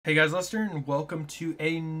Hey guys, Lester, and welcome to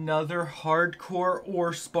another hardcore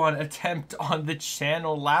Orespawn attempt on the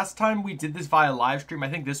channel. Last time we did this via live stream. I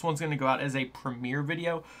think this one's going to go out as a premiere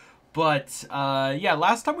video. But, yeah,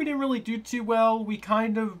 last time we didn't really do too well. We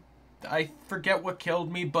kind of, I forget what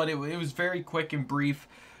killed me, but it was very quick and brief.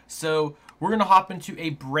 So, we're going to hop into a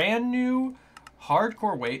brand new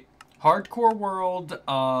hardcore world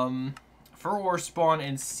for Orespawn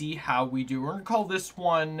and see how we do. We're going to call this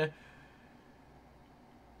one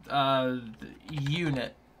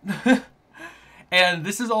unit. And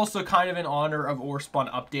this is also kind of in honor of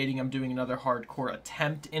Orespawn updating. I'm doing another hardcore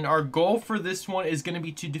attempt, and our goal for this one is going to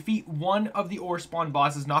be to defeat one of the Orespawn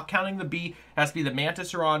bosses, not counting the B. It has to be the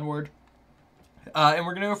Mantis or onward, and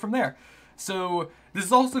we're going to go from there. So this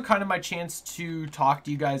is also kind of my chance to talk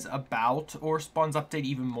to you guys about Orespawn's update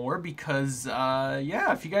even more, because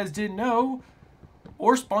yeah, if you guys didn't know,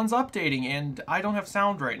 Orespawn's updating, and I don't have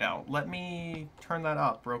sound right now. Let me turn that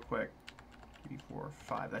up real quick. 3, 4,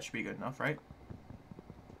 5. That should be good enough, right?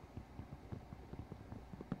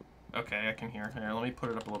 Okay, I can hear. Here, let me put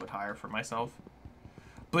it up a little bit higher for myself.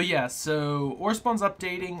 But yeah, so Orespawn's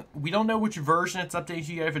updating. We don't know which version it's updating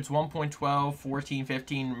to yet, if it's 1.12, 14,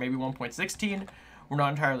 15, or maybe 1.16. We're not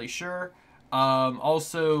entirely sure.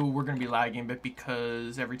 Also, we're going to be lagging a bit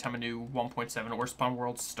because every time a new 1.7 Orespawn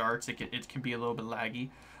world starts, it can be a little bit laggy.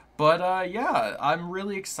 But, yeah, I'm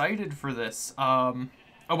really excited for this. Oh,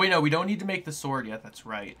 wait, no, we don't need to make the sword yet. That's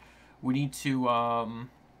right. We need to, I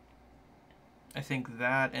think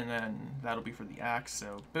that, and then that'll be for the axe.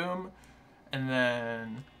 So, boom, and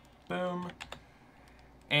then boom.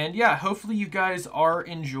 And yeah, hopefully you guys are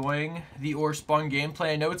enjoying the Orespawn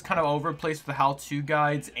gameplay. I know it's kind of all over the place with the how-to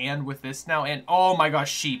guides and with this now. And oh my gosh,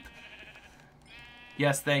 sheep.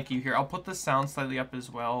 Yes, thank you. Here, I'll put the sound slightly up as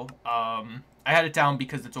well. I had it down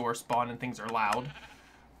because it's Orespawn and things are loud.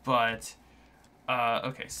 But,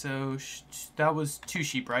 okay, so that was 2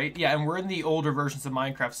 sheep, right? Yeah, and we're in the older versions of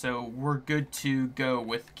Minecraft, so we're good to go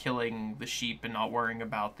with killing the sheep and not worrying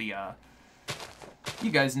about the,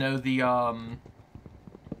 you guys know,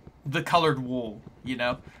 the colored wool, you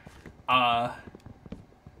know? And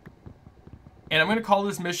I'm going to call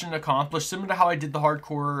this mission accomplished, similar to how I did the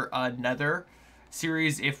hardcore Nether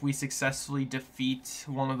series if we successfully defeat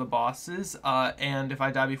one of the bosses. And if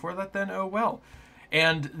I die before that, then oh well.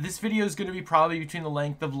 And this video is going to be probably between the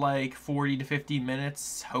length of like 40 to 50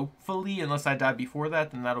 minutes, hopefully. Unless I die before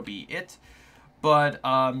that, then that'll be it. But,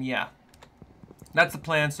 yeah. That's the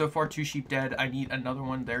plan. So far, 2 sheep dead. I need another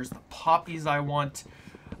one. There's the poppies I want.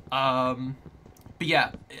 But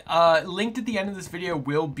yeah, linked at the end of this video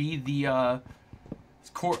will be the,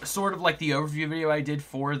 sort of like the overview video I did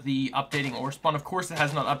for the updating Orespawn. Of course, it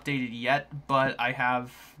has not updated yet, but I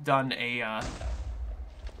have done a,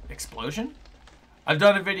 explosion? I've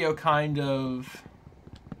done a video kind of,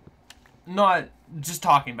 not just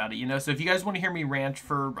talking about it, you know? So if you guys want to hear me rant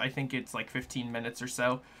for, I think it's like 15 minutes or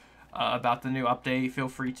so, about the new update, feel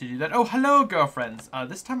free to do that. Oh, hello, girlfriends!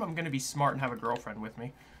 This time I'm gonna be smart and have a girlfriend with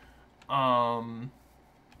me.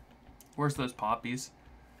 Where's those poppies?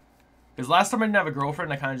 Because last time I didn't have a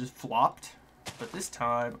girlfriend, I kind of just flopped. But this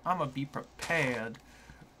time, I'm gonna be prepared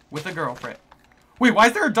with a girlfriend. Wait, why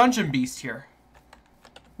is there a dungeon beast here?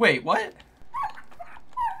 Wait, what?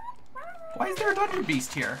 Why is there a dungeon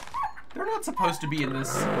beast here? They're not supposed to be in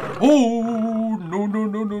this. Oh, no, no,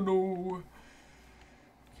 no, no, no.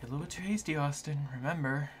 You're a little too hasty, Austin.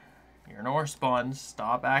 Remember, you're an Orespawn.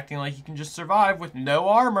 Stop acting like you can just survive with no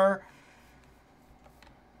armor.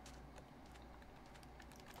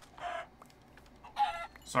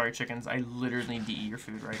 Sorry, chickens. I literally need to eat your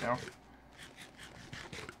food right now.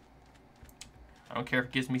 I don't care if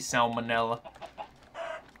it gives me salmonella.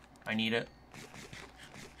 I need it.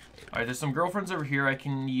 Alright, there's some girlfriends over here I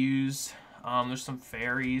can use. There's some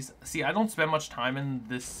fairies. See, I don't spend much time in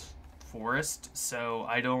this forest, so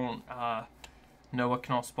I don't know what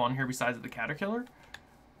can all spawn here besides the caterpillar.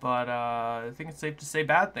 But I think it's safe to say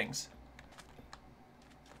bad things.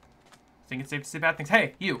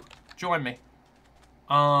 Hey, you, join me.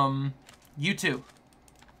 You two,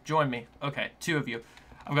 join me. Okay, 2 of you.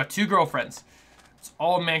 I've got 2 girlfriends. It's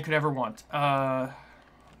all a man could ever want. I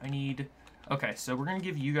need. Okay, so we're gonna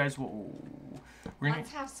give you guys. Whoa,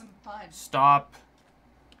 Let's have some fun. Stop.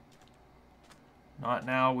 Not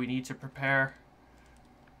now. We need to prepare.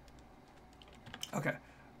 Okay.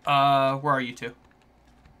 Where are you 2?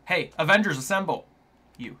 Hey, Avengers, assemble.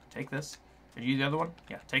 You, take this. Are you the other one?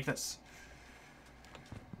 Yeah, take this.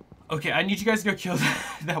 Okay, I need you guys to go kill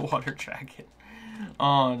that water dragon.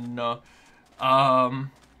 Oh, no.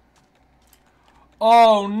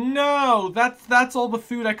 Oh no! That's all the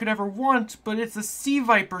food I could ever want, but it's a sea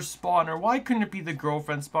viper spawner. Why couldn't it be the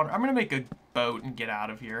girlfriend spawner? I'm gonna make a boat and get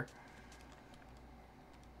out of here.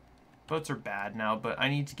 Boats are bad now, but I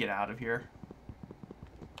need to get out of here.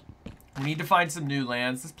 We need to find some new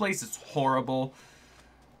lands. This place is horrible.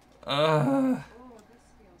 I'm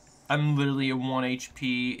literally at 1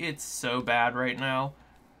 HP. It's so bad right now.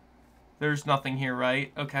 There's nothing here,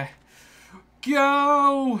 right? Okay.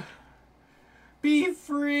 Go! Be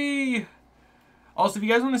free! Also, if you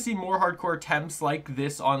guys want to see more hardcore attempts like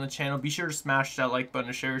this on the channel, be sure to smash that like button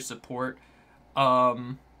to show your support.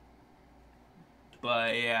 But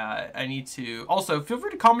yeah, I need to... Also, feel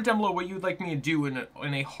free to comment down below what you would like me to do in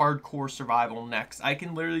a hardcore survival next. I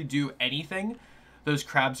can literally do anything. Those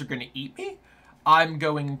crabs are going to eat me. I'm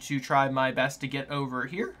going to try my best to get over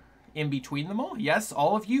here, in between them all. Yes,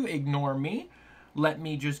 all of you, ignore me. Let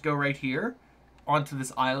me just go right here, onto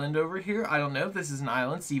this island over here. I don't know if this is an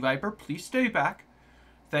island. Sea Viper, please stay back.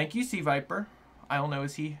 Thank you, Sea Viper. I don't know,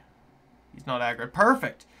 is he... He's not aggro.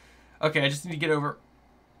 Perfect! Okay, I just need to get over...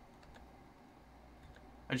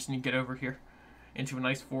 I just need to get over here into a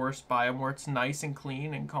nice forest biome where it's nice and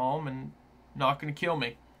clean and calm and not going to kill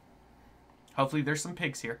me. Hopefully there's some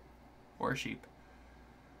pigs here. Or a sheep.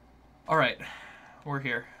 Alright. We're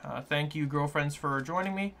here. Thank you, girlfriends, for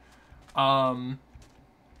joining me. Oh,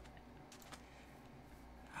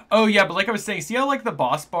 yeah, but like I was saying, see how, like, the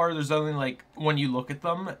boss bar, there's only, like, when you look at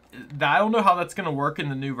them? I don't know how that's going to work in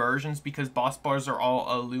the new versions because boss bars are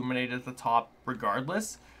all illuminated at the top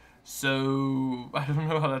regardless. So, I don't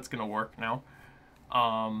know how that's going to work now.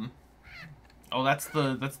 Oh, that's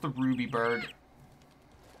the ruby bird.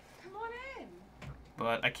 Come on in.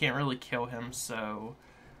 But I can't really kill him, so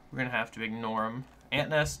we're going to have to ignore him. Ant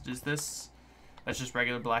nest, is this... That's just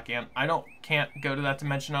regular black ant. Can't go to that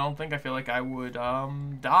dimension, I don't think. I feel like I would,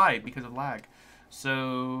 die because of lag.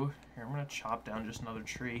 So, here, I'm going to chop down just another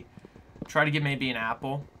tree. Try to get maybe an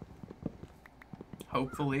apple.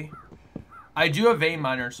 Hopefully. I do have vein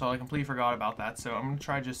miner, so I completely forgot about that. So, I'm going to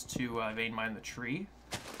try just to, vein mine the tree.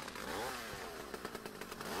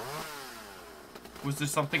 Was there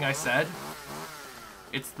something I said?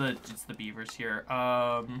 It's the beavers here.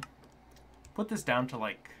 Put this down to,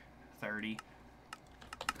 like, 30.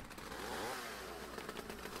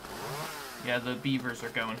 Yeah, the beavers are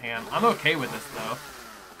going ham. I'm okay with this, though,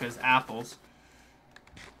 because apples.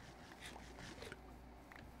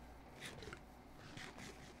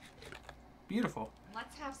 Beautiful.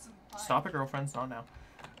 Let's have some fun. Stop it, girlfriends. Not now.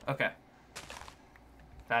 Okay.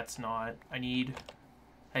 That's not... I need...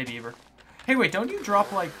 Hey, beaver. Hey, wait, don't you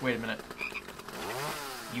drop, like... Wait a minute.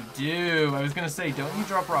 You do. I was going to say, don't you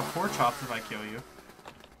drop raw pork chops if I kill you?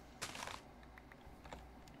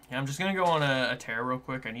 Yeah, I'm just gonna go on a tear real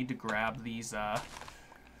quick. I need to grab these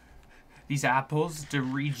apples to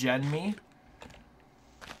regen me.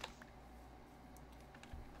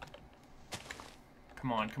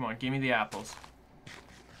 Come on, come on, give me the apples.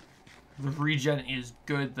 The regen is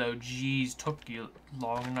good though. Jeez, took you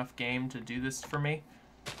long enough game to do this for me.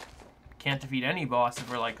 Can't defeat any boss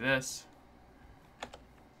if we're like this.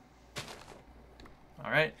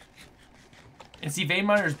 Alright. And see, Vein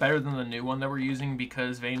Miner is better than the new one that we're using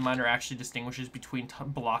because Vein Miner actually distinguishes between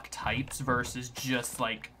block types versus just,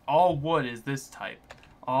 like, all wood is this type.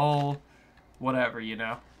 All whatever, you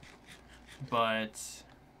know? But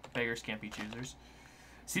beggars can't be choosers.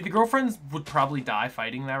 See, the girlfriends would probably die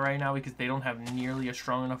fighting that right now because they don't have nearly a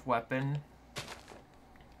strong enough weapon.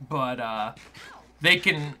 But, they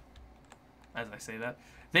can, as I say that,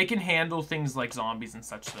 they can handle things like zombies and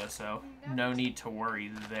such, though, so no need to worry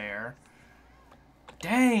there.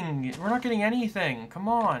 Dang, we're not getting anything. Come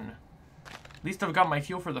on. At least I've got my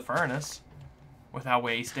fuel for the furnace without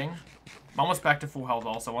wasting. I'm almost back to full health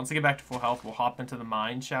also. Once I get back to full health, we'll hop into the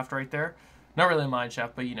mine shaft right there. Not really a mine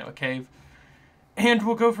shaft, but, you know, a cave. And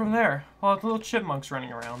we'll go from there. Oh, the little chipmunk's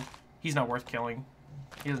running around. He's not worth killing.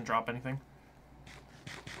 He doesn't drop anything.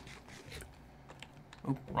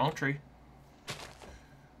 Oop, wrong tree.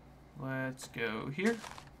 Let's go here.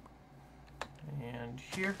 And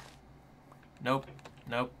here. Nope.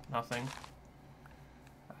 Nope. Nothing.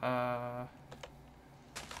 No.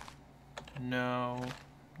 No.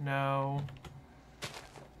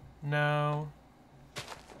 No.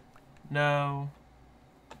 No.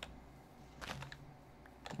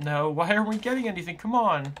 No. Why aren't we getting anything? Come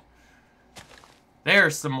on.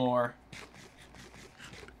 There's some more.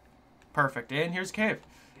 Perfect. And here's a cave.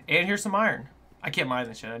 And here's some iron. I can't mine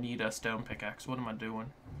this shit. I need a stone pickaxe. What am I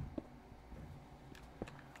doing?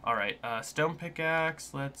 Alright, stone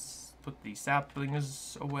pickaxe. Let's put the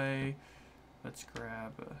saplings away. Let's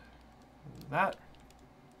grab that.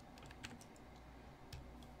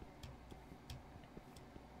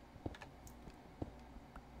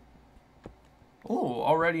 Oh,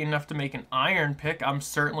 already enough to make an iron pick. I'm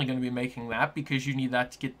certainly going to be making that because you need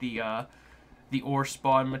that to get the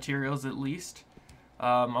Orespawn materials at least.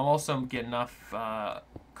 I'll also get enough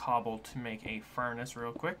cobble to make a furnace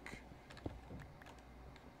real quick.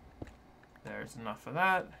 There's enough of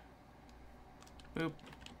that. Boop.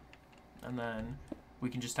 And then we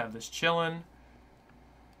can just have this chilling.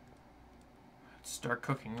 Start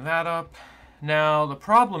cooking that up. Now, the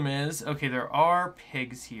problem is, okay, there are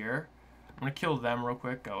pigs here. I'm going to kill them real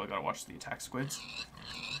quick. Oh, I got to watch the attack squids.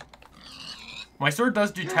 My sword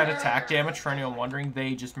does do 10 attack damage, for anyone wondering.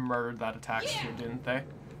 They just murdered that attack squid, didn't they?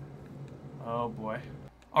 Oh, boy.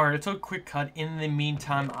 Alright, I took a quick cut. In the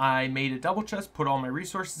meantime, I made a double chest, put all my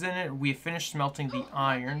resources in it. We finished smelting the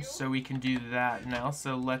iron, so we can do that now.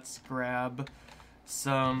 So let's grab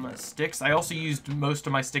some sticks. I also used most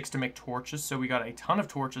of my sticks to make torches, so we got a ton of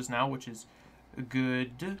torches now, which is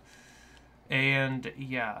good. And,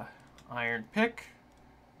 yeah, iron pick.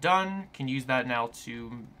 Done. Can use that now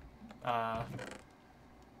to,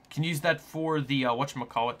 can use that for the,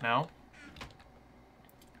 whatchamacallit now.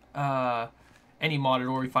 Any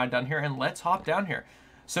modded ore we find down here, and let's hop down here.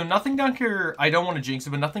 So nothing down here, I don't want to jinx it,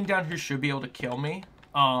 but nothing down here should be able to kill me.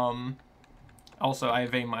 Also, I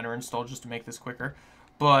have a miner installed just to make this quicker.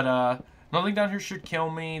 But, nothing down here should kill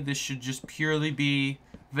me. This should just purely be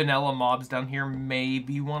vanilla mobs down here.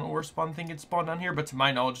 Maybe one ore spawn thing gets spawned down here, but to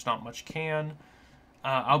my knowledge, not much can.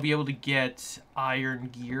 I'll be able to get iron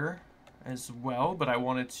gear as well, but I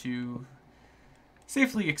wanted to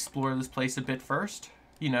safely explore this place a bit first.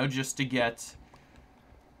 You know, just to get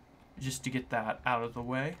that out of the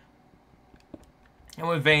way. And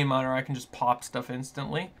with Vein Miner, I can just pop stuff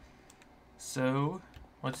instantly. So,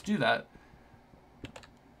 let's do that.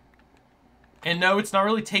 And no, it's not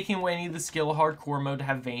really taking away any of the skill of hardcore mode to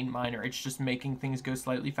have Vein Miner. It's just making things go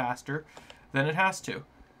slightly faster than it has to.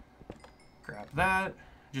 Grab that,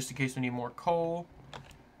 just in case we need more coal.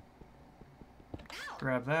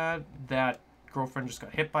 Grab that. That girlfriend just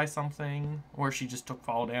got hit by something, or she just took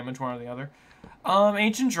fall damage, one or the other.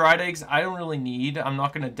 Ancient dried eggs, I don't really need. I'm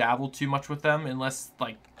not going to dabble too much with them unless,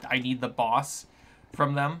 like, I need the boss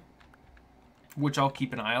from them, which I'll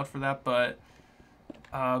keep an eye out for that, but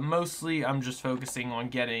mostly I'm just focusing on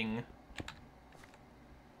getting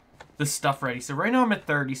the stuff ready. So right now I'm at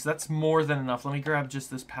 30, so that's more than enough. Let me grab just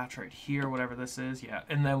this patch right here, whatever this is. Yeah,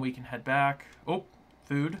 and then we can head back. Oh,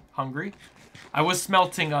 food. Hungry. I was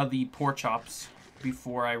smelting the pork chops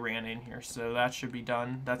before I ran in here, so that should be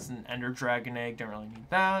done. That's an ender dragon egg. Don't really need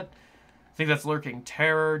that. I think that's lurking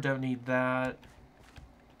terror. Don't need that.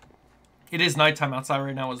 It is nighttime outside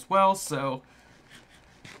right now as well, so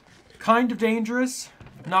kind of dangerous.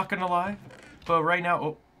 Not gonna lie. But right now,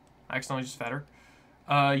 oh, I accidentally just fed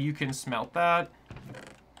her. You can smelt that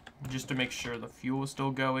just to make sure the fuel is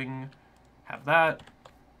still going. Have that.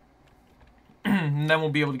 And then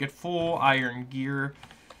we'll be able to get full iron gear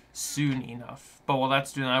soon enough. But while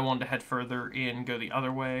that's doing that, I wanted to head further in, go the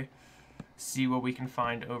other way, see what we can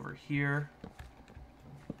find over here.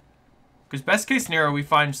 Because best case scenario, we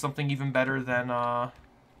find something even better than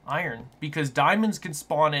iron. Because diamonds can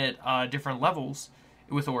spawn at different levels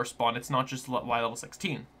with Orespawn. It's not just Y level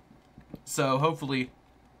 16. So hopefully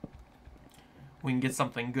we can get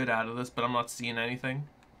something good out of this, but I'm not seeing anything,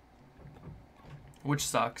 which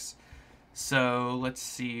sucks. So let's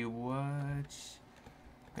see what's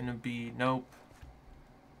gonna be. Nope,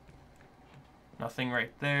 nothing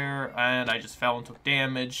right there, and I just fell and took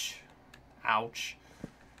damage. Ouch.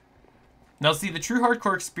 Now see, the true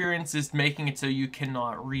hardcore experience is making it so you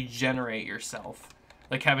cannot regenerate yourself,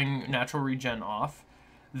 like having natural regen off.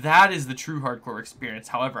 That is the true hardcore experience.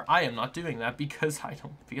 However, I am not doing that because I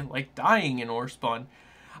don't feel like dying in Orespawn.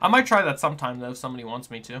 I might try that sometime though if somebody wants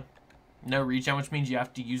me to. No regen, which means you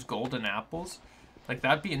have to use golden apples. Like,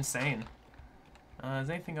 that'd be insane.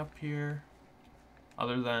 Is anything up here?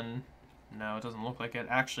 Other than... No, it doesn't look like it.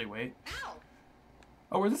 Actually, wait.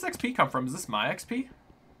 Oh, where'd this XP come from? Is this my XP?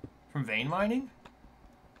 From vein mining?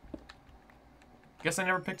 Guess I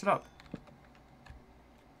never picked it up.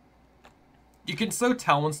 You can so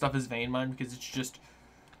tell when stuff is vein mined because it's just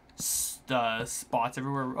spots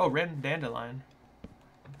everywhere. Oh, random dandelion.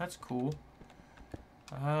 That's cool.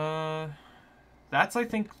 That's, I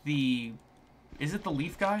think, the... Is it the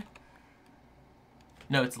leaf guy?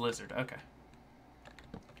 No, it's a lizard. Okay.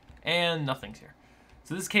 And nothing's here.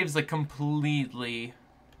 So this cave's, like, completely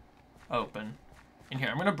open. In here,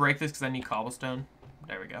 I'm going to break this because I need cobblestone.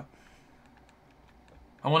 There we go.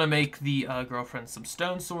 I want to make the girlfriend some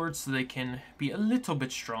stone swords so they can be a little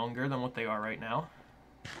bit stronger than what they are right now.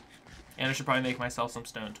 And I should probably make myself some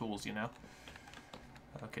stone tools, you know.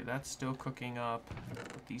 Okay, that's still cooking up.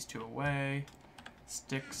 Put these two away.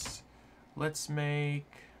 Sticks. Let's make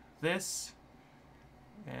this.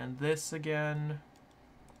 And this again.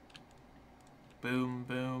 Boom,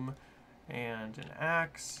 boom. And an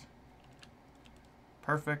axe.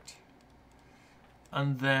 Perfect.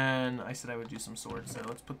 And then I said I would do some swords, so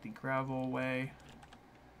let's put the gravel away.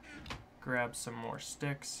 Grab some more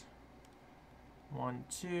sticks. 1,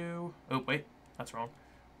 2. Oh, wait. That's wrong.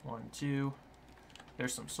 1, 2.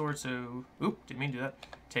 There's some swords, so... Oop, didn't mean to do that.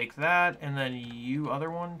 Take that, and then you, other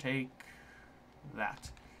one, take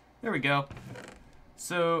that. There we go.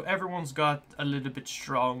 So everyone's got a little bit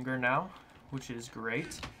stronger now, which is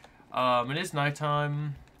great. It is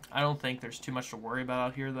nighttime. I don't think there's too much to worry about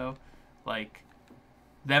out here, though. Like,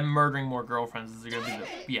 them murdering more girlfriends is going to be the,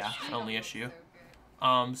 yeah, only issue.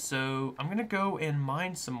 So I'm going to go and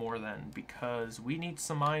mine some more then, because we need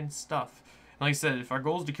some mine stuff. And like I said, if our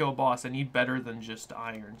goal is to kill a boss, I need better than just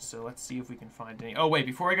iron. So let's see if we can find any. Oh, wait,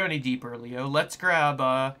 before I go any deeper, Leo, let's grab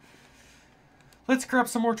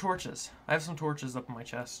some more torches. I have some torches up in my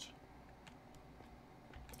chest.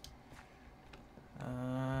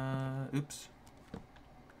 Oops.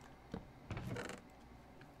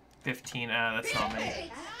 15, that's not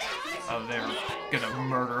me. Oh, they're gonna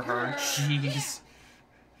murder her. Jeez.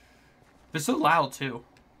 They're so loud, too.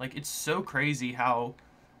 Like, it's so crazy how,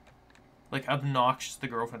 like, obnoxious the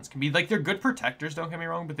girlfriends can be. Like, they're good protectors, don't get me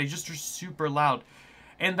wrong, but they just are super loud.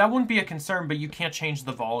 And that wouldn't be a concern, but you can't change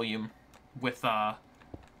the volume with,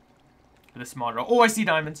 this model. Oh, I see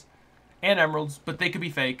diamonds. And emeralds, but they could be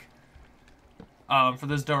fake. For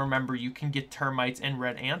those who don't remember, you can get termites and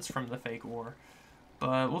red ants from the fake ore.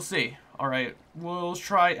 But we'll see. Alright, we'll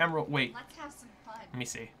try emerald. Wait. Let's have some fun. Let me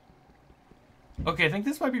see. Okay, I think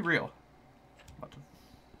this might be real.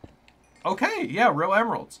 Okay, yeah, real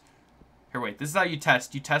emeralds. Here, wait. This is how you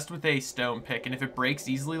test. You test with a stone pick, and if it breaks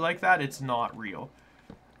easily like that, it's not real.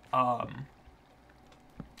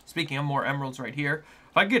 Speaking of more emeralds right here.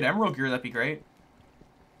 If I could get emerald gear, that'd be great.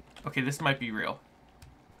 Okay, this might be real.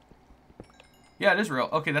 Yeah, it is real.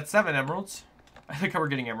 Okay, that's 7 emeralds. I think we're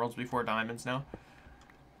getting emeralds before diamonds now.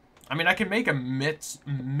 I mean, I can make a mix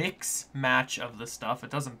match of the stuff. It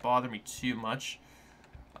doesn't bother me too much.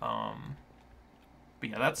 But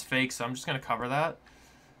yeah, that's fake, so I'm just going to cover that.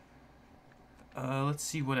 Let's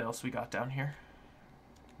see what else we got down here.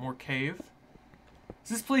 More cave. Is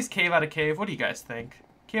this place cave out of cave? What do you guys think?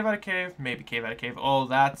 Cave out of cave? Maybe cave out of cave. Oh,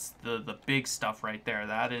 that's the big stuff right there.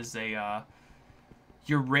 That is a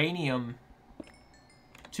uranium.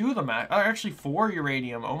 2 of them, actually 4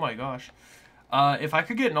 uranium. Oh my gosh. If I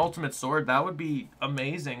could get an ultimate sword, that would be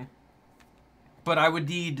amazing. But I would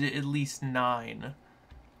need at least 9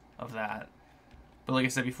 of that. But like I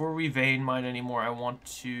said, before we vein mine anymore, I want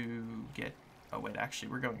to get... Oh wait, actually,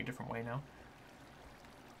 we're going a different way now.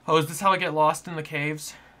 Oh, is this how I get lost in the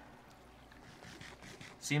caves?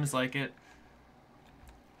 Seems like it.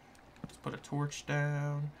 Let's put a torch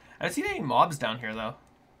down. I haven't seen any mobs down here, though.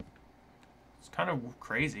 It's kind of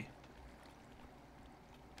crazy.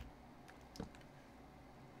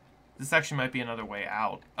 This actually might be another way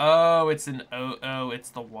out. Oh, it's an... Oh, it's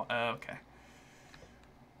the... okay.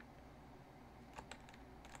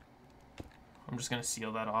 I'm just going to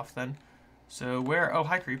seal that off, then. So, where... Oh,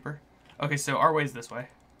 hi, creeper. Okay, so our way's this way.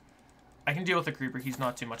 I can deal with the creeper. He's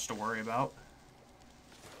not too much to worry about.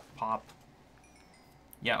 Pop.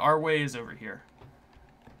 Yeah, our way is over here.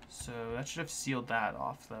 So, that should have sealed that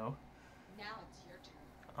off, though. Now it's your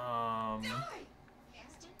turn.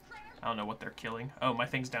 I don't know what they're killing. Oh, my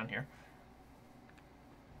thing's down here.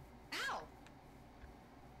 Ow.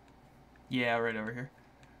 Yeah, right over here.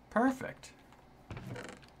 Perfect.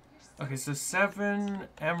 Okay, so 7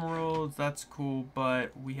 emeralds, that's cool,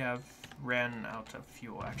 but we have ran out of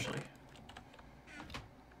fuel, actually.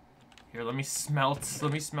 Here, let me smelt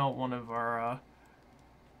one of our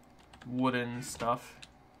wooden stuff.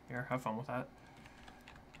 Here, have fun with that.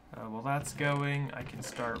 While that's going, I can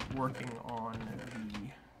start working on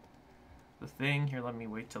the thing. Here, let me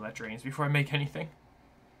wait till that drains before I make anything.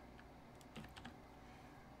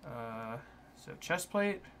 So chest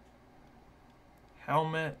plate,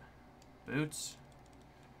 helmet, boots,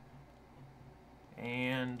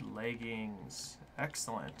 and leggings.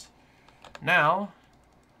 Excellent. Now,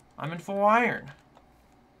 I'm in full iron.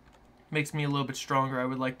 Makes me a little bit stronger, I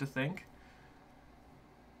would like to think.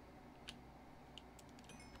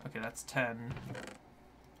 Okay, that's 10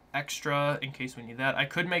 extra in case we need that. I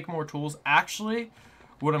could make more tools. Actually,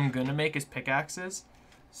 what I'm gonna make is pickaxes.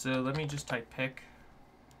 So let me just type pick.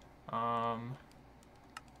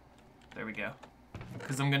 There we go.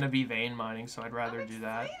 Because I'm gonna be vein mining, so I'd rather do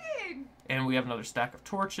that. And we have another stack of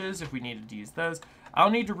torches if we needed to use those. I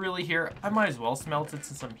don't need to really here. I might as well smelt it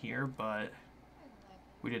since I'm here, but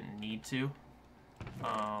We didn't need to.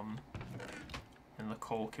 And the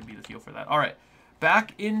coal could be the fuel for that. Alright,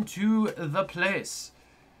 back into the place.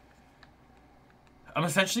 I'm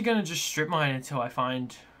essentially going to just strip mine until I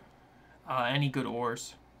find any good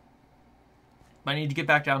ores. But I need to get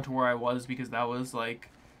back down to where I was because that was, like,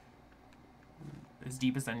 as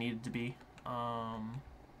deep as I needed to be.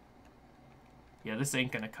 Yeah, this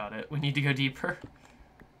ain't going to cut it. We need to go deeper.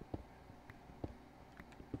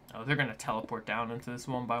 Oh, they're going to teleport down into this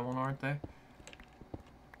one by one, aren't they?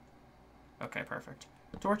 Okay, perfect.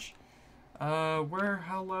 Torch.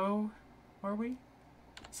 How low are we?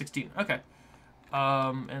 16. Okay.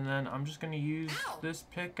 And then I'm just going to use this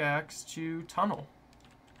pickaxe to tunnel.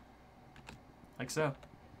 Like so.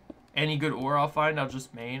 Any good ore I'll find, I'll just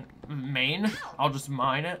I'll just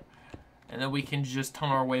mine it. And then we can just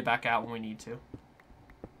tunnel our way back out when we need to.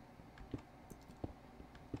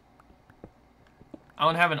 I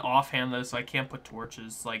don't have an offhand though, so I can't put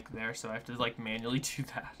torches like there, so I have to like manually do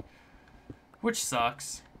that. Which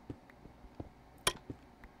sucks.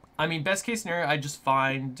 I mean, best case scenario, I just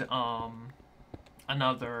find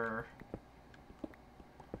another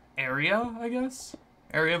area, I guess?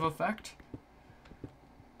 Area of effect.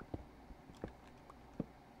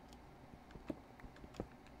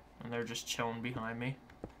 And they're just chilling behind me.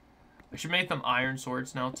 I should make them iron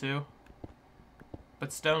swords now too.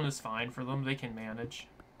 But stone is fine for them. They can manage.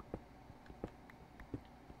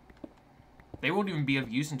 They won't even be of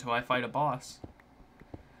use until I fight a boss.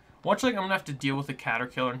 Watch, like, I'm gonna have to deal with a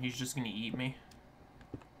caterpillar and he's just gonna eat me.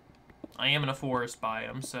 I am in a forest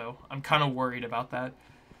biome, so I'm kind of worried about that.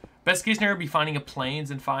 Best case scenario would be finding a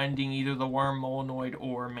plains and finding either the worm, molenoid,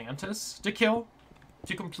 or mantis to kill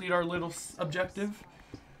to complete our little objective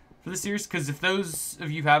for the series. Because if those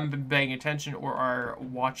of you haven't been paying attention or are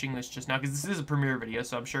watching this just now, because this is a premiere video,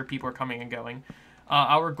 so I'm sure people are coming and going,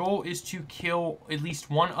 our goal is to kill at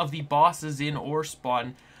least one of the bosses in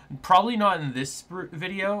Orespawn. Probably not in this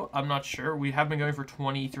video, I'm not sure. We have been going for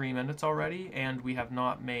 23 minutes already, and we have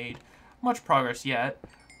not made much progress yet,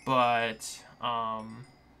 but,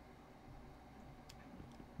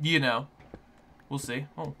 you know, we'll see.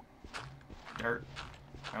 Oh, dirt.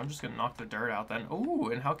 I'm just gonna knock the dirt out then. Oh,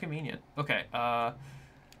 and how convenient. Okay,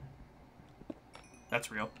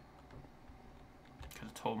 that's real. Could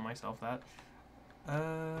have told myself that.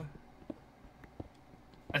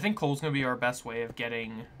 I think coal's gonna be our best way of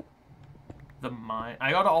getting the mine.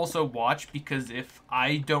 I gotta also watch, because if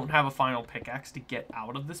I don't have a final pickaxe to get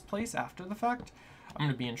out of this place after the fact, I'm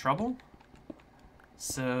gonna be in trouble.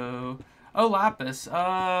 So, oh, lapis.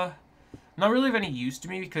 Not really of any use to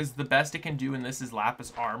me, because the best it can do in this is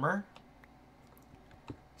lapis armor.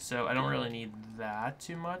 So I don't really need that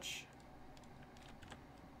too much.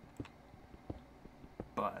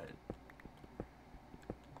 But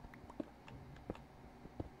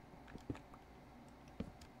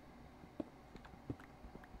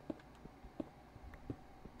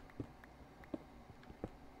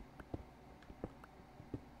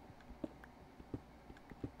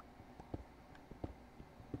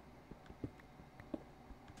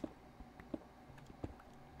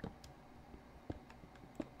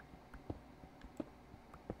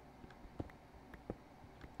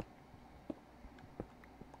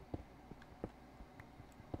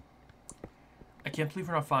I can't believe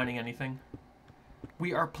we're not finding anything.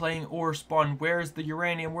 We are playing Orespawn. Where's the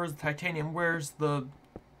uranium? Where's the titanium? Where's the...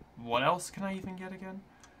 What else can I even get again?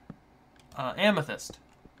 Amethyst.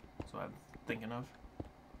 That's what I'm thinking of.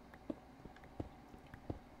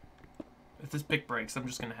 If this pick breaks, I'm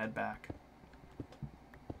just going to head back.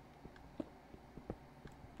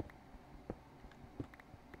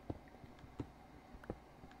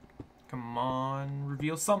 Come on,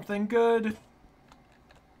 reveal something good.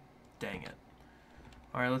 Dang it.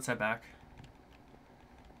 Alright, let's head back.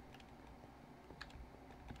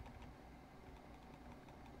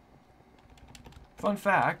 Fun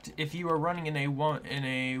fact, if you are running in a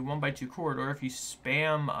 1x2 corridor, if you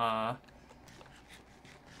spam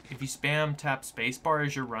tap spacebar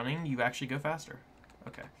as you're running, you actually go faster.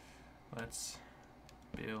 Okay. Let's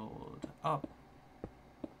build up.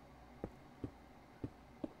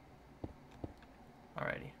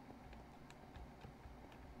 Alrighty.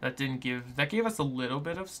 That gave us a little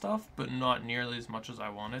bit of stuff, but not nearly as much as I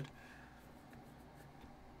wanted.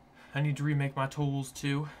 I need to remake my tools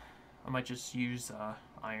too. I might just use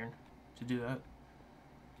iron to do that.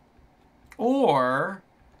 Or,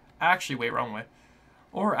 actually, wait, wrong way.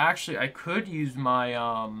 Or actually, I could use my,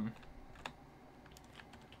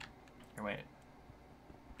 here, wait.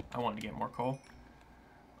 I wanted to get more coal.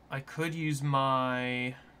 I could use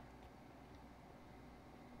my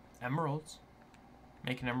emeralds.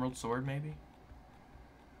 Make an emerald sword, maybe.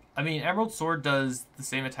 I mean, Emerald Sword does the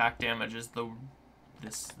same attack damage as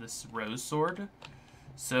this Rose Sword,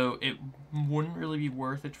 so it wouldn't really be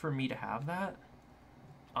worth it for me to have that.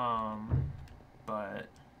 But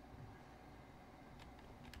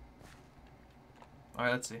all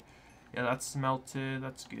right, let's see. Yeah, that's melted.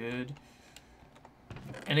 That's good.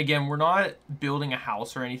 And again, we're not building a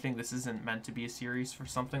house or anything. This isn't meant to be a series for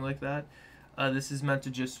something like that. This is meant to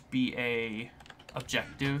just be a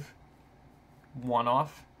objective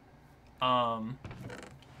one-off.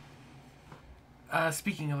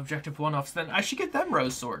 Speaking of objective one-offs, then I should get them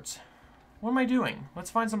rose swords. What am I doing? Let's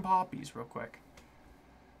find some poppies real quick.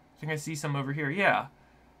 I think I see some over here. Yeah.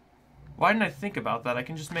 Why didn't I think about that? I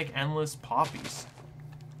can just make endless poppies.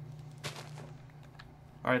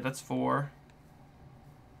 Alright, that's 4.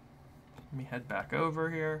 Let me head back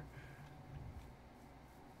over here.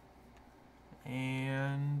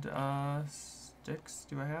 And, sticks,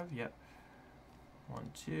 do I have? Yep.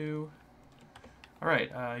 1, 2.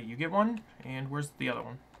 Alright, you get one, and where's the other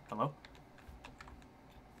one? Hello?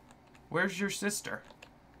 Where's your sister?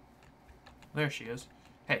 There she is.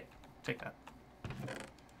 Hey, take that.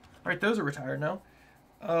 Alright, those are retired now.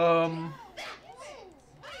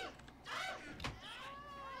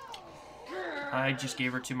 I just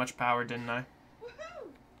gave her too much power, didn't I?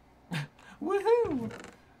 Woohoo!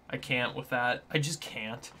 I can't with that. I just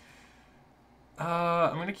can't.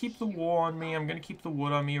 I'm gonna keep the wool on me. I'm gonna keep the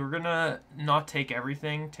wood on me. We're gonna not take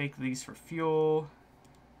everything. Take these for fuel.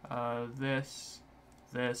 This.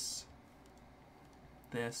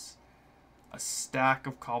 A stack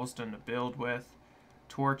of cobblestone to build with.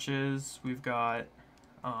 Torches. We've got,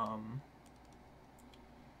 yeah,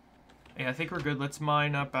 I think we're good. Let's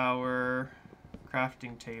mine up our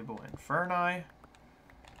crafting table and ferni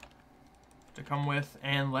to come with,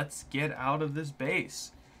 and let's get out of this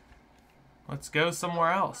base. Let's go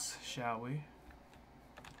somewhere else, shall we?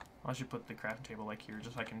 I should put the crafting table like here,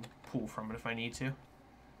 just so I can pull from it if I need to.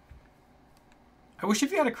 I wish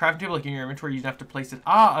if you had a crafting table like in your inventory, you'd have to place it.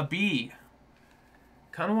 Ah, a bee.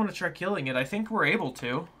 Kind of want to try killing it. I think we're able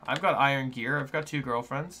to. I've got iron gear. I've got 2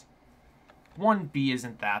 girlfriends. 1 bee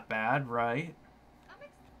isn't that bad, right?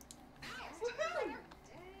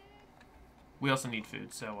 We also need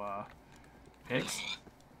food, so, pigs.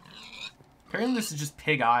 Apparently this is just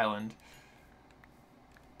Pig Island.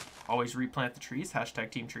 Always replant the trees.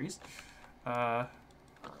 Hashtag team trees. Alright.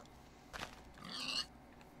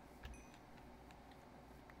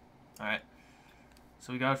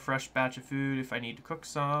 So we got a fresh batch of food if I need to cook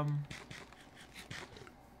some.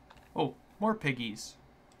 Oh, more piggies.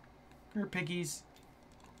 Here, piggies.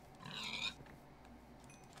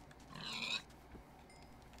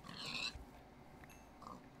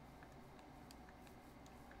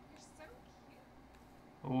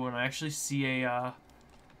 Oh, and I actually see a,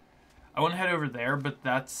 I want to head over there, but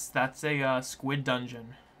that's a squid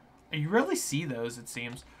dungeon. You rarely see those, it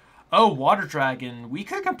seems. Oh, water dragon. We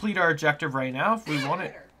could complete our objective right now if we want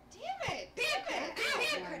it. Damn it!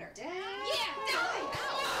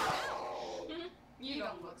 You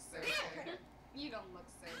don't look so good. You don't look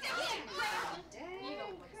so good. You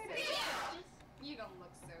don't look so good. You don't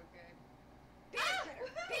look so good.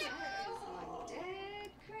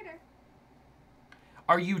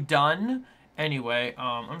 Are you done? Anyway,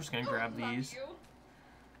 I'm just gonna grab these.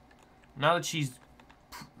 Now that she's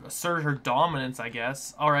asserted her dominance, I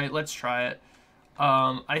guess. Alright, let's try it.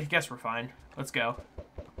 I guess we're fine. Let's go.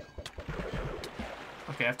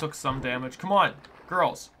 Okay, I've took some damage. Come on,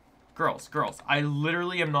 girls. Girls. I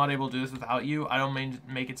literally am not able to do this without you. I don't mean to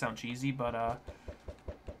make it sound cheesy, but, did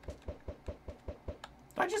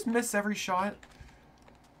I just miss every shot?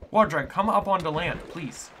 Water dragon, come up onto land,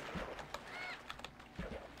 please.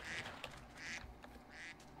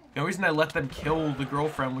 The only reason I let them kill the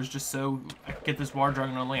girlfriend was just so I could get this water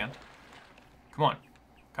dragon on land. Come on.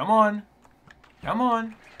 Come on. Come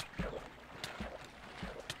on.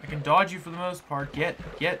 I can dodge you for the most part. Get,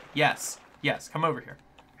 yes. Yes, come over here.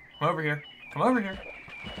 Come over here. Come over here.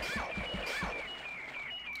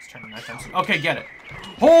 Let's turn the nighttime. Okay, get it.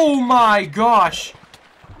 Oh my gosh.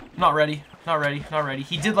 Not ready. Not ready. Not ready.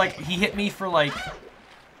 He did like, he hit me for like,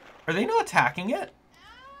 are they not attacking it?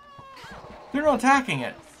 They're not attacking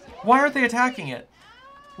it. Why aren't they attacking it?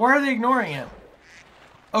 Why are they ignoring it?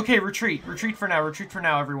 Okay, retreat. Retreat for now. Retreat for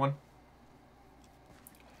now, everyone.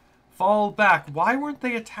 Fall back. Why weren't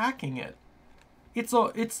they attacking it?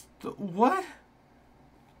 What?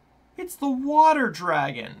 It's the water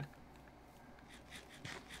dragon.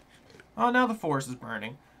 Oh, now the forest is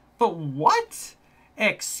burning. But what?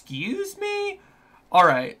 Excuse me?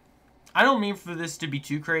 Alright. I don't mean for this to be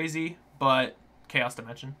too crazy, but Chaos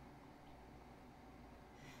Dimension.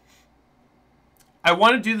 I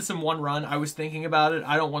want to do this in one run. I was thinking about it.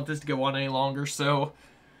 I don't want this to go on any longer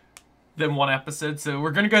than one episode. So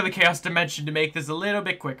we're going to go to the Chaos Dimension to make this a little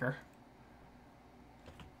bit quicker.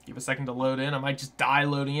 Give a second to load in. I might just die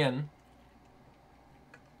loading in.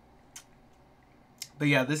 But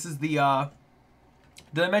yeah, this is the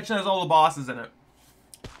dimension has all the bosses in it.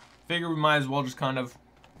 Figure we might as well just kind of,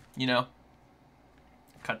 you know,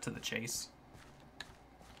 cut to the chase.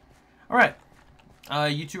 Alright.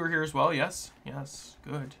 You two are here as well, yes? Yes,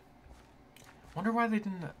 good. Wonder why they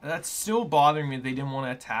didn't... That's still bothering me they didn't want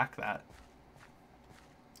to attack that.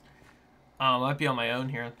 Might be on my own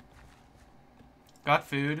here. Got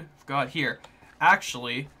food. Got here.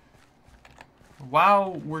 Actually,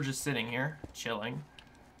 while we're just sitting here, chilling,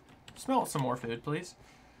 smell some more food, please.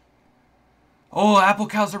 Oh, apple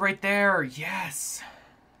cows are right there. Yes.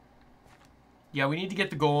 Yeah, we need to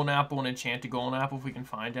get the golden apple and enchant the golden apple if we can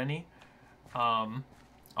find any.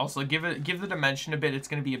 Also, give the dimension a bit. It's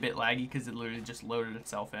going to be a bit laggy because it literally just loaded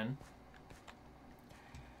itself in.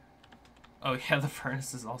 Oh, yeah, the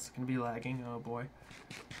furnace is also going to be lagging. Oh, boy.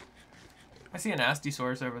 I see a nasty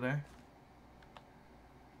source over there.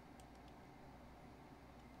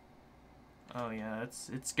 Oh, yeah,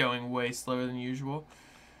 it's going way slower than usual.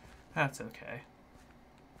 That's okay.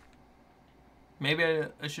 Maybe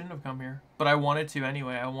I shouldn't have come here. But I wanted to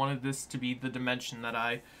anyway. I wanted this to be the dimension that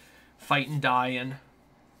I fight and die in.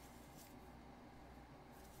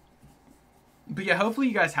 But yeah, hopefully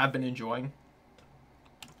you guys have been enjoying.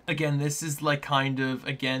 Again, this is like kind of,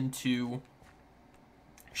 again, to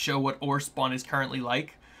show what Orespawn is currently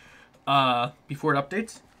like before it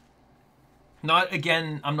updates.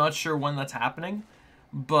 I'm not sure when that's happening,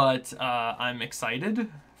 but I'm excited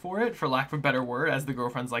for it, for lack of a better word, as the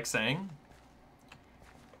girlfriends like saying.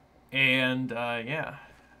 And, yeah.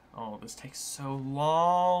 Oh, this takes so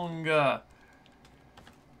long.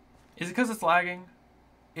 Is it because it's lagging?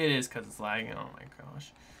 It is because it's lagging. Oh my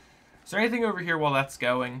gosh. Is there anything over here while that's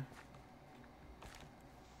going?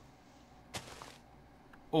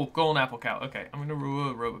 Oh, golden apple cow. Okay, I'm gonna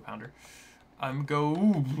Robo Pounder.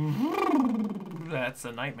 That's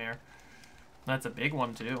a nightmare. That's a big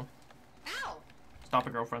one too. Ow. Stop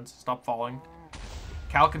it, girlfriends. Stop falling.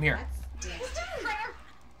 Cow, come here.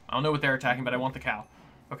 I don't know what they're attacking, but I want the cow.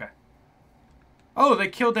 Okay. Oh, they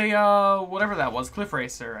killed a, whatever that was. Cliff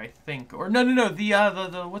Racer, I think. Or, no. The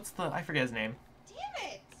what's the, I forget his name.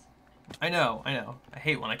 Damn it. I know. I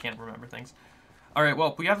hate when I can't remember things. Alright,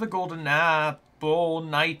 well, we have the golden apple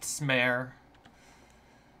nightmare.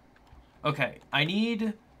 Okay, I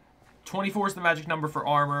need 24 is the magic number for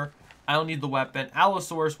armor. I don't need the weapon.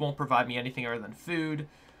 Allosaurus won't provide me anything other than food.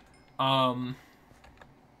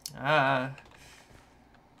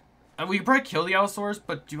 We could probably kill the Allosaurus,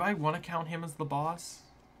 but do I want to count him as the boss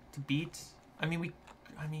to beat? I mean,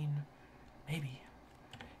 maybe.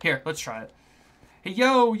 Here, let's try it. Hey,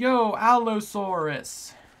 yo,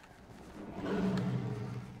 Allosaurus.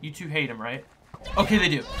 You two hate him, right? Okay, they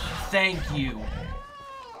do. Thank you.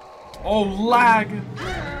 Oh, lag.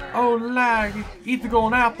 Oh, lag. Eat the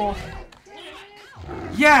golden apple.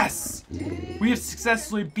 Yes! We have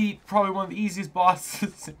successfully beat probably one of the easiest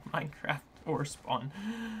bosses in Minecraft. Orespawn.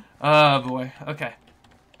 Oh boy. Okay.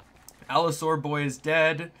 Allosaur boy is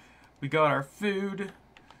dead. We got our food.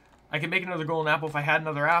 I can make another golden apple if I had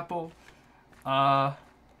another apple. Oh,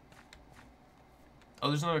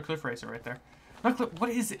 there's another cliff racer right there. Not cliff. What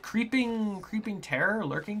is it? Creeping terror?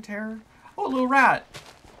 Lurking terror? Oh, a little rat.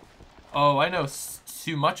 Oh, I know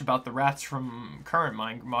too much about the rats from current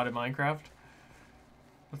modded Minecraft.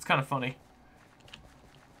 That's kind of funny.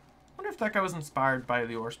 I wonder if that guy was inspired by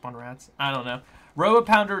the Orespawn rats. I don't know. Robo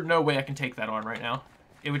Pounder, no way I can take that on right now.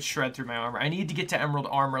 It would shred through my armor. I need to get to Emerald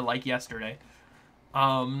Armor like yesterday.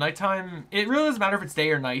 Nighttime, it really doesn't matter if it's day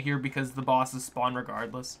or night here because the bosses spawn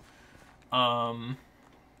regardless. Come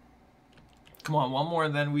on, one more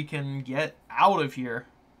and then we can get out of here.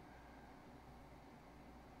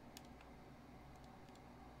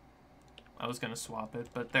 I was gonna swap it,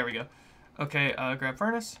 but there we go. Okay, grab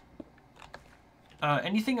furnace.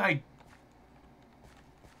 Anything I...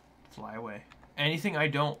 Fly away. Anything I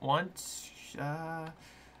don't want? I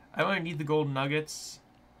only need the golden nuggets.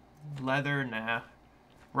 Leather, nah.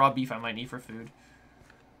 Raw beef I might need for food.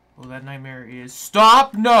 Well, that nightmare is...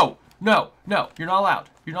 Stop! No! No! No! You're not allowed.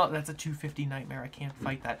 You're not... That's a 250 nightmare. I can't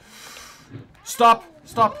fight that. Stop!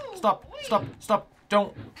 Stop! Stop! Stop! Stop!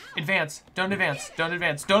 Don't advance. Don't advance. Don't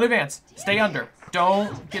advance. Don't advance. Stay under.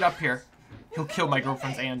 Don't get up here. He'll kill my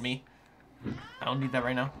girlfriends and me. I don't need that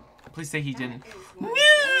right now. Please say he didn't.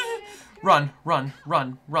 Run, run,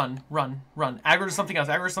 run, run, run, run. Aggro to something else.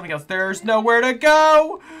 Aggro to something else. There's nowhere to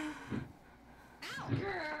go.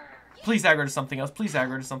 Please aggro to something else. Please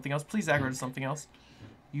aggro to something else. Please aggro to something else.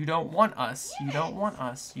 You don't want us. You don't want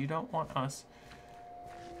us. You don't want us.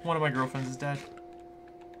 One of my girlfriends is dead.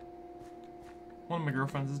 One of my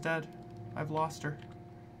girlfriends is dead. I've lost her.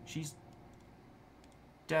 She's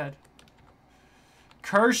dead.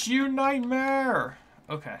 Curse you, nightmare!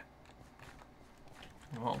 Okay.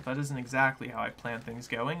 Well, that isn't exactly how I planned things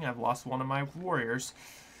going. I've lost one of my warriors.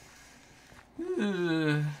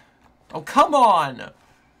 Ugh. Oh, come on!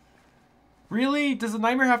 Really? Does the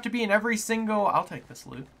nightmare have to be in every single... I'll take this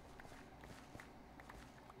loot.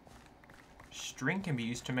 String can be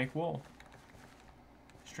used to make wool.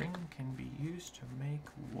 String can be used to make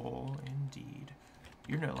wool, indeed.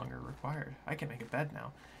 You're no longer required. I can make a bed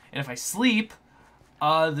now. And if I sleep,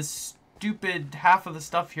 the stupid half of the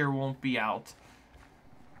stuff here won't be out.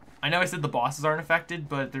 I know I said the bosses aren't affected,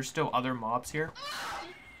 but there's still other mobs here.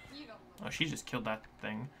 Oh, she just killed that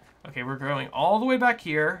thing. Okay, we're going all the way back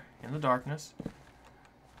here in the darkness.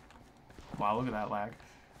 Wow, look at that lag.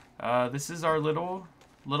 This is our little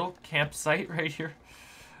campsite right here.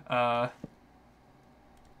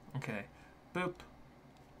 Okay. Boop.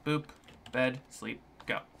 Boop. Bed. Sleep.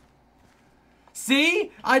 Go.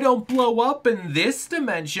 See? I don't blow up in this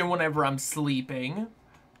dimension whenever I'm sleeping.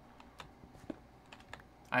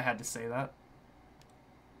 I had to say that.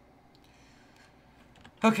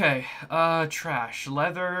 Okay. Trash.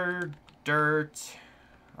 Leather. Dirt.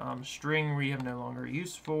 String we have no longer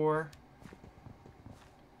use for.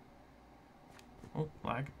 Oh,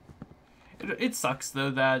 lag. It sucks, though,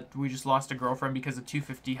 that we just lost a girlfriend because a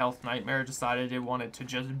 250 health nightmare decided it wanted to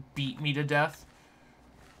just beat me to death.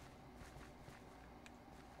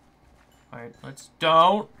 Alright, let's...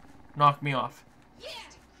 Don't knock me off.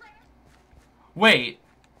 Wait.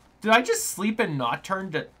 Did I just sleep and not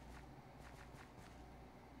turn to...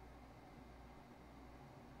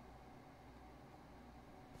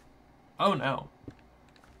 Oh, no.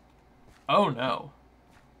 Oh, no.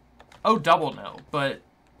 Oh, double no. But...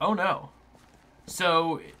 Oh, no.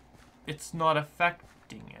 So, it's not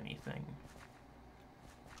affecting anything.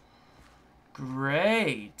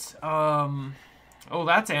 Great. Oh,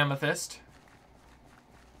 that's amethyst.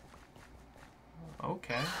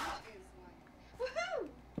 Okay.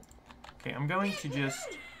 Okay, I'm going to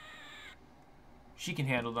just... She can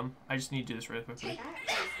handle them. I just need to do this really quickly.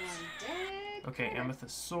 Okay,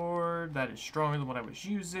 amethyst sword. That is stronger than what I was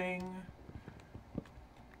using.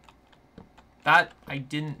 That... I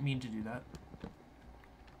didn't mean to do that.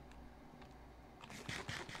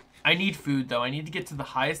 I need food, though. I need to get to the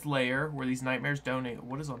highest layer where these nightmares donate.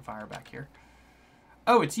 What is on fire back here?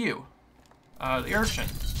 Oh, it's you. The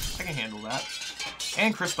Urshan. I can handle that.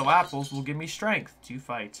 And crystal apples will give me strength to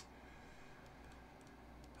fight.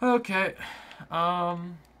 Okay.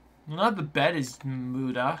 Not the bed is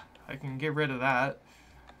Muda. I can get rid of that.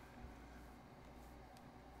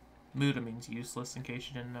 Muda means useless, in case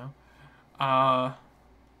you didn't know.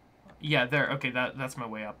 Yeah, there. Okay, that's my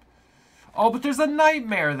way up. Oh, but there's a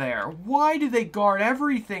nightmare there. Why do they guard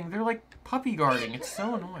everything? They're like puppy guarding. It's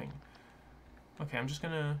so annoying. Okay, I'm just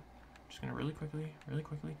gonna really quickly.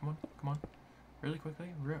 Come on. Really quickly.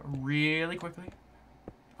 Really quickly.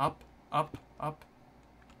 Up.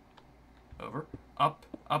 Over. Up.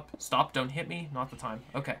 Stop. Don't hit me. Not the time.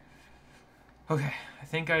 Okay. Okay. I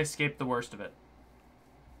think I escaped the worst of it.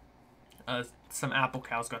 Some apple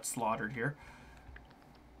cows got slaughtered here.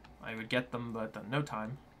 I would get them, but no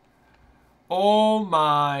time. Oh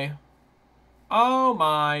my. Oh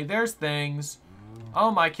my. There's things.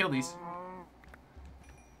 Oh my. Kill these.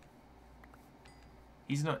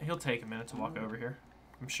 He'll take a minute to walk over here,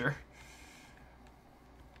 I'm sure.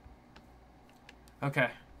 Okay.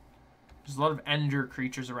 There's a lot of ender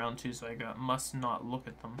creatures around too, so I must not look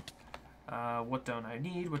at them. What don't I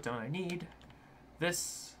need? What don't I need?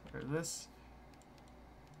 This or this.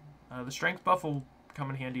 The strength buff will come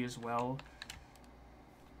in handy as well.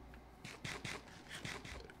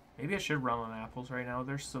 Maybe I should run on apples right now.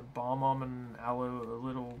 There's a bomb and aloe, a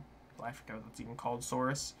little... I forget what that's even called,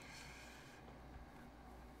 Saurus.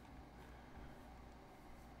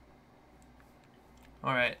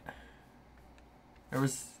 Alright. There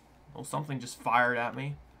was... Well, something just fired at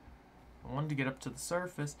me. I wanted to get up to the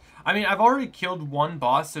surface. I mean, I've already killed one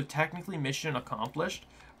boss, so technically mission accomplished.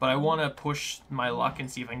 But I want to push my luck and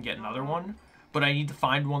see if I can get another one. But I need to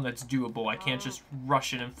find one that's doable. I can't just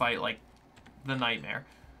rush in and fight like the nightmare.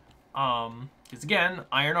 Because again,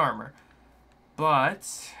 iron armor.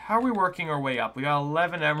 But how are we working our way up? We got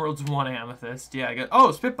 11 emeralds, 1 amethyst. Yeah, I got...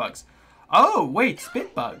 Oh, spit bugs. Oh, wait,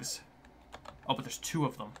 spit bugs. Oh, but there's 2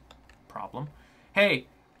 of them. Problem. Hey,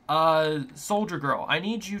 soldier girl, I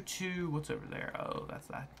need you to... What's over there? Oh, that's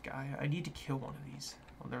that guy. I need to kill one of these.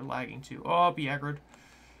 Oh, they're lagging too. Oh, I'll be aggroed.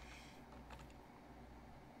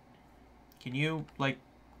 Can you, like,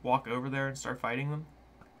 walk over there and start fighting them?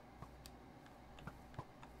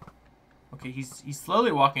 Okay, he's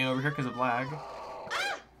slowly walking over here because of lag.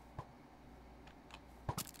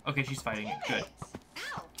 Okay, she's fighting it. Good.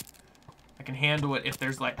 I can handle it if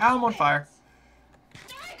there's like... Ow, I'm on fire.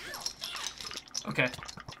 Okay.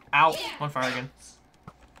 Ow, I'm on fire again.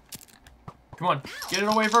 Come on, get it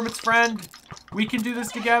away from its friend. We can do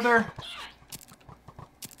this together.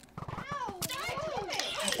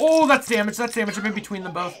 Oh, that's damage. That's damage. I'm in between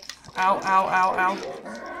them both. Ow, ow, ow,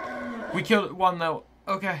 ow. We killed one, though.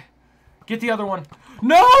 Okay. Get the other one.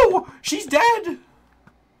 No! She's dead!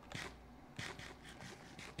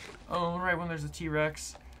 Oh, right when there's a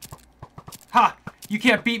T-Rex. Ha! You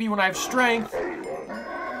can't beat me when I have strength.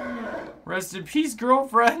 Rest in peace,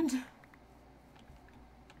 girlfriend.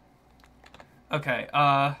 Okay,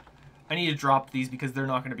 I need to drop these because they're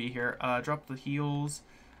not going to be here. Drop the heals.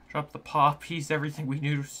 Drop the poppies, everything we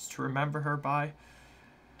knew to remember her by.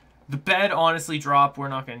 The bed, honestly, drop. We're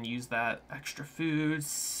not going to use that. Extra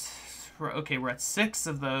foods. Okay, we're at 6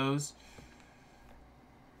 of those.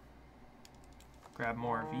 Grab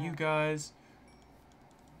more of you guys.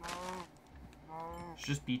 Should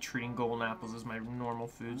just be treating golden apples as my normal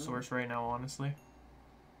food source right now, honestly.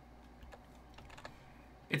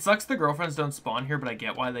 It sucks the girlfriends don't spawn here, but I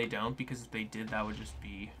get why they don't, because if they did, that would just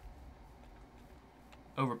be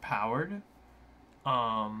overpowered.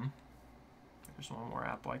 There's one more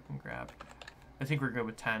apple I can grab. I think we're good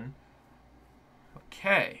with 10.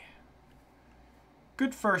 Okay.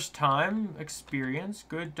 Good first time experience.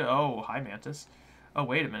 Good. Oh, hi, Mantis. Oh,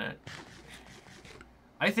 wait a minute.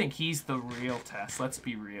 I think he's the real test. Let's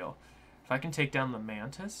be real. If I can take down the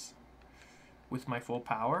Mantis with my full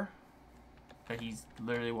power, that he's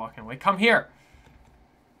literally walking away. Come here.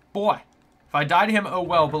 Boy. If I die to him, oh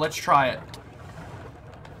well, but let's try it.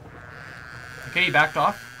 Okay, he backed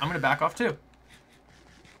off. I'm going to back off too.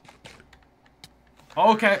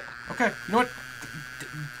 Okay. Okay. You know what?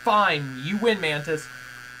 Fine. You win, Mantis.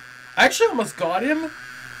 I actually almost got him,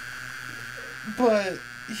 but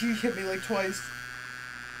he hit me like twice.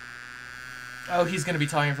 Oh, he's going to be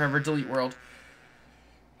talking forever. Delete world.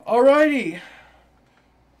 Alrighty.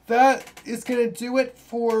 That is going to do it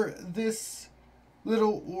for this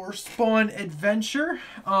little Orespawn adventure.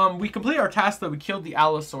 We completed our task, though. We killed the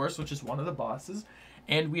Allosaurus, which is one of the bosses,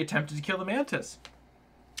 and we attempted to kill the Mantis.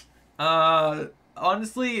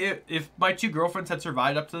 Honestly, if my 2 girlfriends had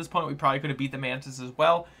survived up to this point, we probably could have beat the Mantis as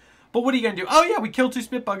well. But what are you going to do? Oh, yeah, we killed 2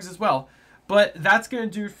 spit bugs as well. But that's going to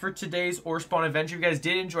do it for today's Orespawn adventure. If you guys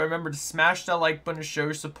did enjoy, remember to smash that like button to show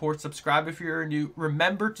your support. Subscribe if you're new.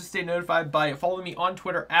 Remember to stay notified by following me on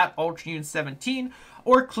Twitter at UltraUn17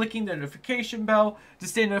 or clicking the notification bell to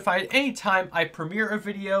stay notified anytime I premiere a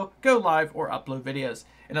video, go live, or upload videos.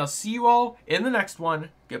 And I'll see you all in the next one.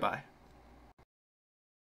 Goodbye.